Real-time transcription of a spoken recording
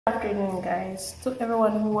Good afternoon, guys. To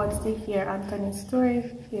everyone who wants to hear Anthony's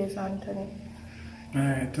story, here's Anthony.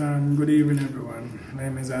 Alright, good evening everyone. My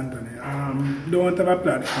name is Anthony. Don't have a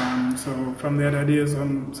platform, so from the other day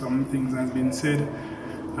some things has been said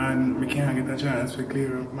and we can't get a chance to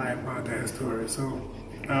clear up my part of the story. So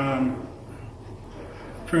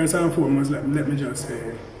first and foremost, let me just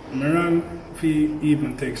say, I'm wrong if he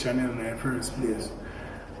even takes Chanel in the first place.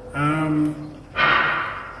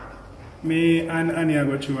 Me and Annie I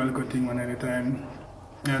got through a good thing one at a time,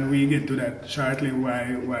 and we get to that shortly why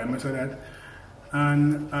I say that.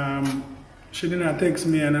 And she did not text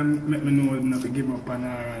me and make me know not to give up on her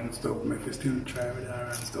and stuff, make me still try with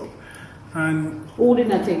her and stuff. And who did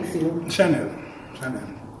not text you? Chanel.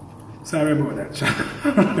 Sorry about that,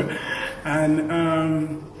 Chanel.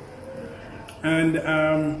 and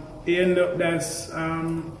he ended up that's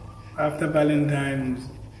after Valentine's.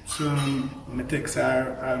 So my texts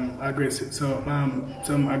are aggressive. So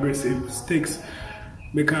some aggressive sticks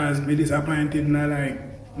because me disappointed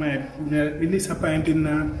me disappointed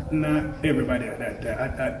not everybody at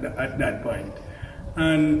that point.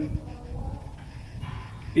 And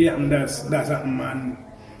yeah, that's happened, man.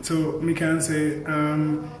 So me can say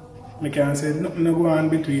nothing go on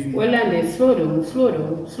between. Well, Andy, slow down.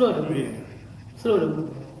 Yeah. Slow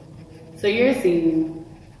down. So you're saying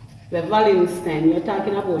the Valentine, you're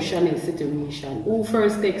talking about Chanel's situation. Who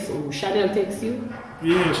first texts you? Chanel texts you?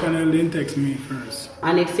 Yeah, Chanel didn't text me first.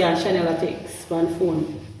 And next year Chanel texts on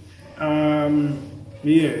phone?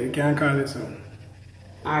 Yeah, you can call it so.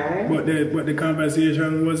 Alright. But the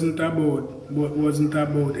conversation wasn't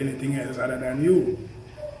about anything else other than you.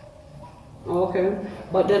 Okay.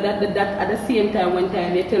 But that at the same time, one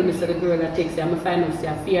time they tell me so the girl that texts you, I'm going to find out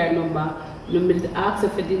your fear number. I ask her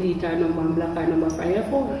for delete her number and block her number from your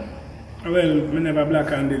phone. Well, I never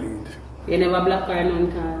block and delete. You never block her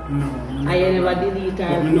none time? No. And you never delete her?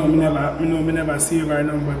 I never save her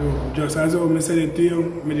number though. Just as I said it to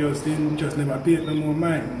you, I just never paid no more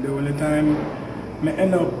mind. The only time I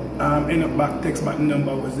end up back text back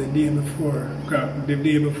number was the day before. I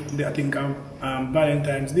think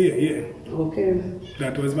Valentine's Day, yeah. Okay.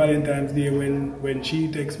 That was Valentine's Day when she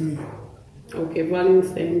texted me. Okay,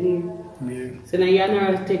 Valentine's Day. Yeah. So now you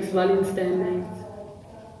never text Valentine's night?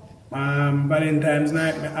 Valentine's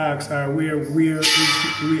night, I asked her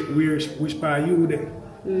which part you there.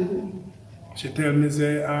 She tell me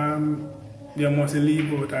say you must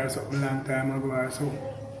leave out or something long time ago or so.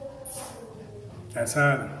 That's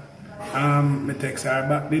all. I text her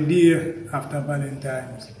back the day after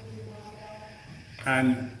Valentine's.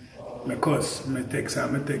 And I cuss. I text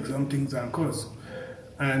some things and cuss.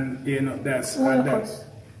 And you know that's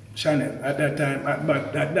Chanel at that time,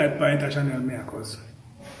 but at that point Chanel me a cuss.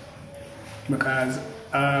 Because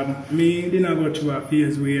me didn't go through a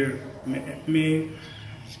phase where me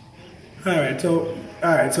alright, so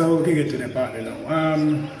we can get to the part now.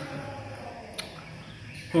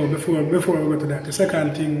 Before we go to that, the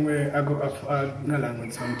second thing where I go along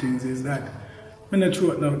with some things is that I don't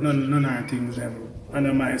throw none of things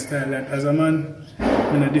under my style. Like as a man,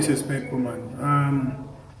 I don't disrespect woman.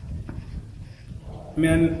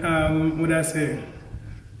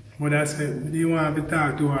 Would I say, do you want to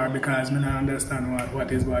talk to her because I don't understand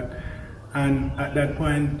what is what? And at that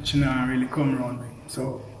point, she not really come around me.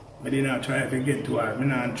 So I did not try to get to her. I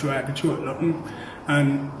not try to throw nothing.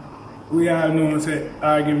 And we all know, say,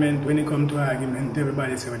 argument, when it comes to argument,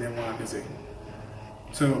 everybody say what they want to say.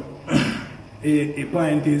 So the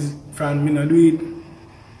point is, from me not do it,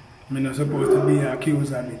 I'm not supposed to be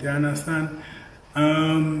accused of it, you understand?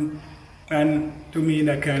 And to me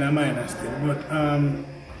that kind of minor still. But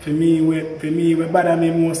for me what bother me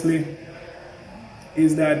mostly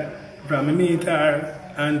is that from I meet her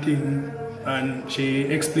and she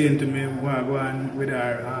explained to me what going on with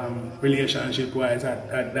her relationship wise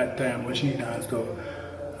at that time when she and stuff.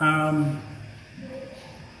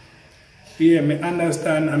 Yeah, I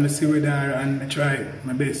understand and I see with her and I try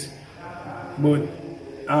my best. But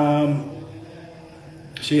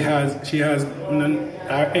she has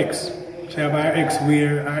her ex. She have her ex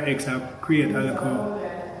where her ex have created a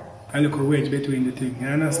little wedge between the thing. You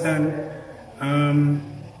understand?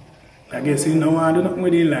 I guess he know I do nothing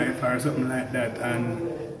with his life or something like that, and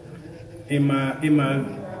he might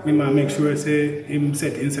make sure say him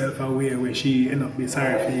set himself away where she end up be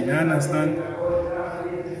sorry for him. You understand?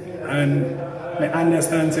 And I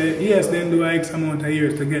understand say yes, then do X amount of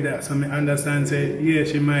years together. So I understand say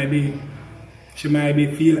yes, she might be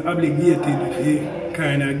feel obligated if he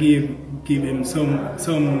kind of give him some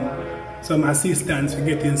assistance to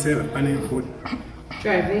get himself on his foot.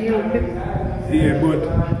 Try to help him. Yeah, but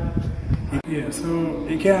Yeah, so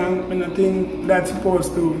you can't, I think that's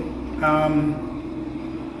supposed to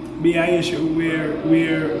be an issue where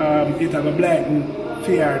it have a blighting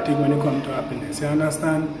fear thing when it comes to happiness. You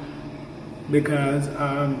understand? Because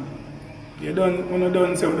you don't when you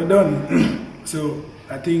done, so you done. So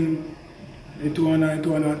I think it one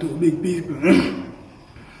two big people.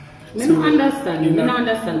 I don't understand. I don't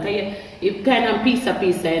understand. If kind of piece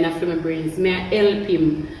in a film brains, may I help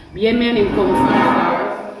him. Yeah, me and him come from far.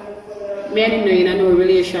 Me and him in no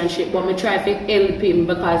relationship, but me try to help him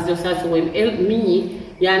because just as how him help me,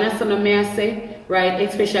 you understand what me I say? Right,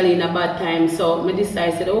 especially in a bad time. So me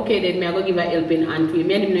decide said, okay, then me I go give a helping hand to him.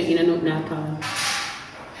 Me and him in a nothing at all.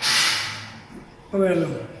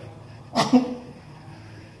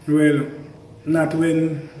 Well, not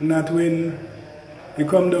when you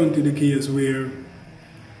come down to the case where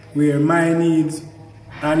my needs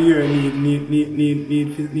and your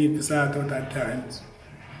need to sort out at times.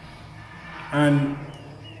 And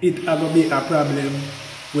it will be a problem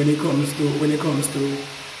when it comes to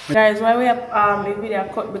Guys, why we have the video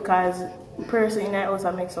cut because the person in the house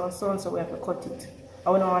makes some sound, so we have to cut it.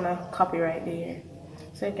 I don't want to copyright there.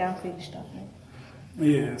 So you can finish that.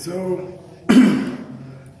 Yeah, so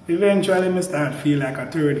eventually I start feel like a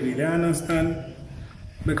third wheel, you understand?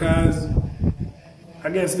 Because I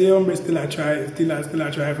guess the hombre still I try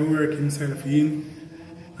to work himself in,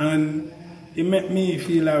 and it made me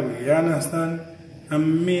feel that way, you understand?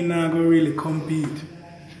 And me not go really compete.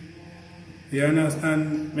 You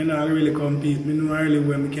understand? Me not really compete. Me know really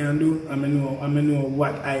what me can do, and I know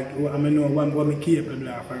what me capable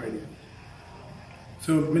of already.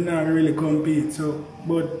 So me not really compete. So,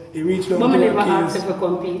 but it reached down to a case. But me never asked if I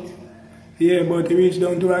compete. Yeah, but it reached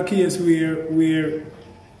down to a case where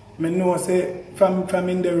me know say from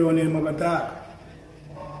in the round him I talk.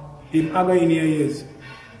 Him I go in your ears.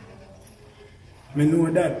 Me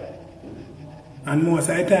know that. And most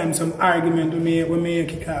of the time some argument when me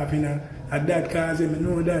kick off at that cause him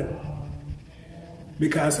know that.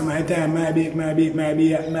 Because some of the time might be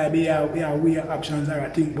a way of options or I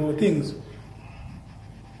think about things.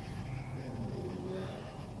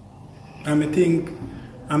 And I think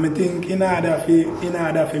in order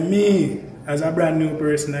for me as a brand new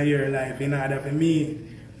person in your life, in order for me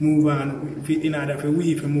move on, in order for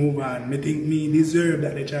we to move on, I think me deserve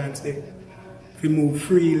that the chance to move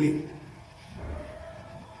freely.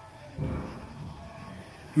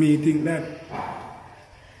 Me think that.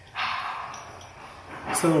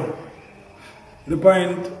 So the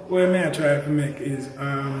point where I try to make is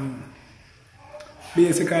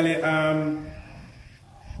basically I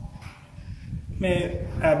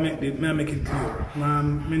make it clear.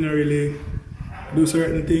 Me not really do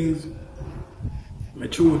certain things. Me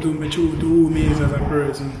true to who me is as a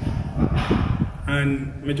person,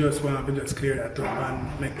 and me just want to just clear that up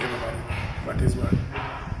and make everybody what is what.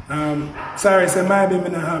 Sorry, so maybe me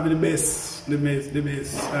not have the best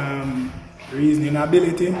reasoning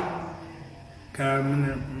ability. Cause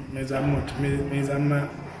me is a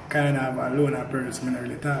kind of a loner person. Me not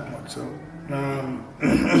really talk much, so.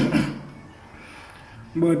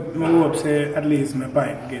 But I hope say at least my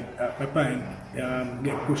point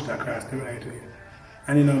get pushed across the right way,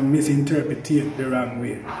 and misinterpret it the wrong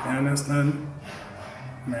way. You understand?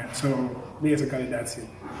 Right. So basically that's it.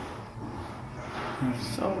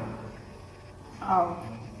 So,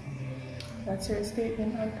 that's your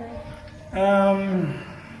statement, okay?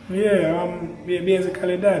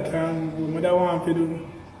 Basically that. What I want to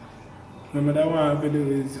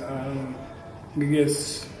do is, I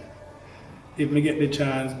guess, if me get the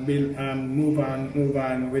chance, move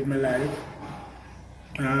on with my life,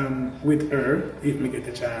 with her, if me get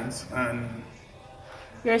the chance, and.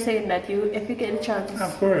 You're saying that if you get the chance,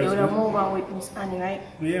 of course, you would move on with Miss Annie, right?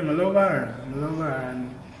 Yeah, I love her,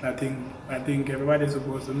 and I think everybody's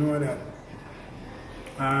supposed to know that.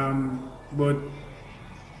 But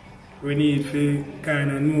we need to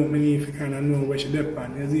kind of know where she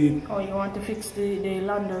depends. Is it? Oh, you want to fix the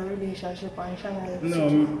London relationship on Chanel?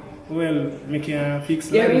 No, well, me can't fix.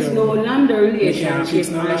 There is no London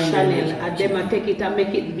relationship on Chanel, and them take it and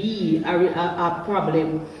make it be a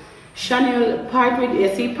problem. Chanel part with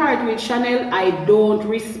Chanel, I don't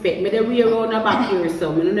respect. Me the way around the back here,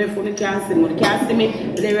 so I don't know if you can see me. You can see me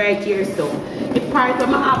the right here, so the part that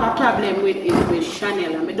I have a problem with is with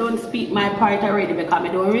Chanel, and I don't speak my part already because I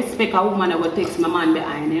don't respect a woman that will text my man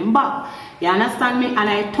behind him back. You understand me? And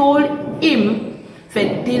I told him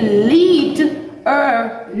to delete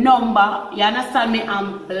her number, you understand me,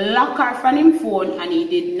 and block her from his phone, and he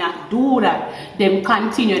did not do that. Them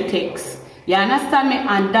continue text. You understand me?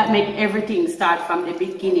 And that make everything start from the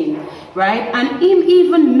beginning, right? And him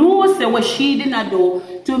even knows that what she didn't do,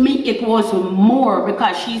 to me it was more,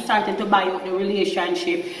 because she started to buy up the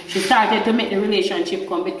relationship. She started to make the relationship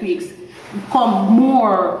come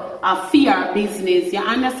more a fear business. You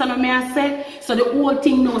understand what I say? So the whole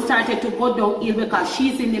thing now started to go downhill because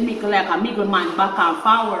she's in the middle like a middleman back and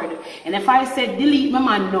forward. And if I said delete my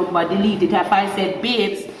man number, delete it. If I said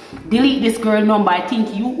babes, delete this girl number, I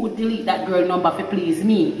think you would delete that girl number to please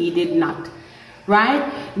me. He did not.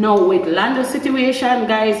 Right? Now with Lando's situation,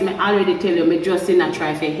 guys, I already tell you, me just in a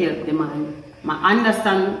try to help the man. I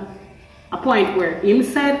understand a point where him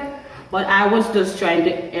said, but I was just trying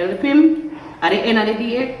to help him. At the end of the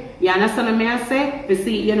day, you understand what I say? You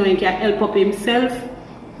see, you know, he can help up himself,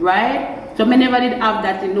 right? So I never did have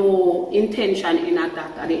that, you know, intention in that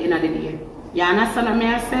at the end of the day. You understand what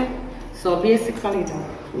I say? So basically that.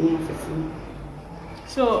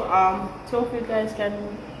 So so if you guys can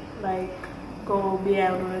like go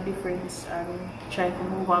beyond the difference and try to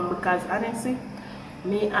move on, because honestly,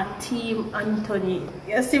 me a team Anthony.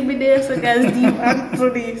 You see me there, so guys, team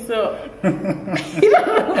Anthony. So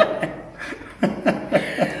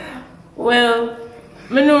well,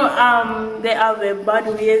 you know, they have bad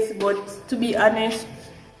ways, but to be honest,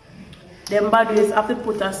 them bad ways have to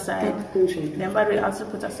put aside. Them bad ways have to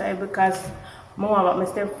put aside because Mom about my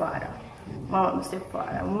stepfather. Mom about my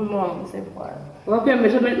stepfather. Mom about my stepfather. Okay,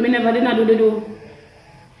 me never did not do.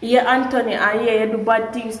 Yeah, Anthony, and yeah, you do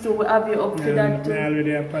bad things too. We have you up to that too. I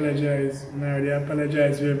already apologize. I already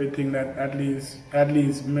apologize for everything that at least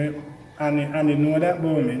me and you know that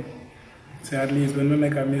about me. So at least when we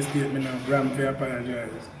make a mistake, me not ram to apologize.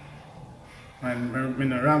 And me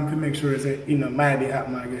not ram to make sure say you know my day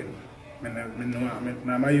happen again. Me know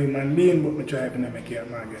I'm a human being, but me try to make it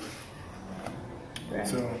happen again. Right.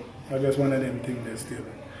 So I just one of them things there still.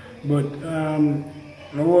 But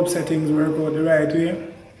I hope things work out the right way.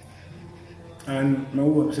 And I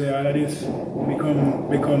hope say all of this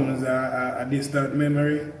becomes a distant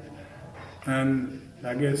memory. And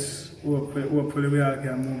I guess hopefully we all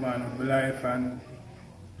can move on with life and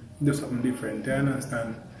do something different, you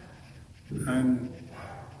understand? And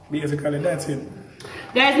basically that's it.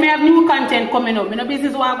 Guys, may have new content coming up. My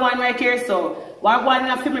business what going right here, so what going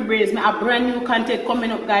in film brains, I have brand new content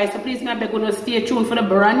coming up, guys. So please I beg you to stay tuned for the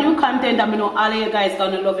brand new content, and I know all of you guys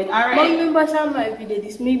gonna love it. Alright. But remember some my video,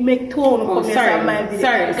 this me make tone on my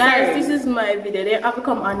video. Guys, this is my video. They have to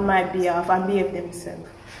come on my behalf and behave themselves.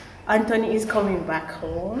 Anthony is coming back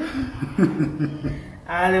home.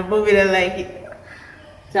 And the movie don't like it.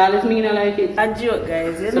 Charles me don't like it. A joke,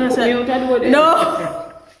 guys. You so know so no.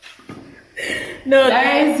 No,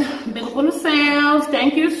 guys, big up on yourselves.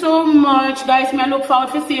 Thank you so much, guys. May I look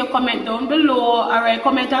forward to see your comment down below. Alright,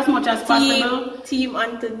 comment as much as possible. Team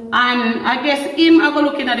Anthony. And I guess him I go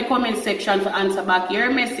looking at the comment section to answer back your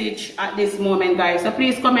message at this moment, guys. So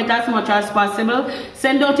please comment as much as possible.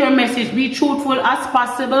 Send out your message. Be truthful as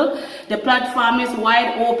possible. The platform is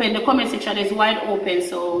wide open. The comment section is wide open.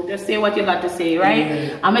 So just say what you got to say, right?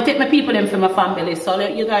 Yeah. I'm gonna take my people in from my family. So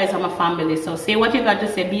you guys are my family. So say what you got to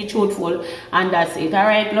say. Be truthful. And that's it.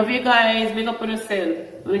 Alright, love you guys. Big up on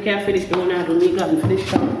yourself. We can't finish the one out. We can't finish.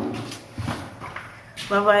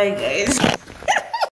 Bye bye, guys.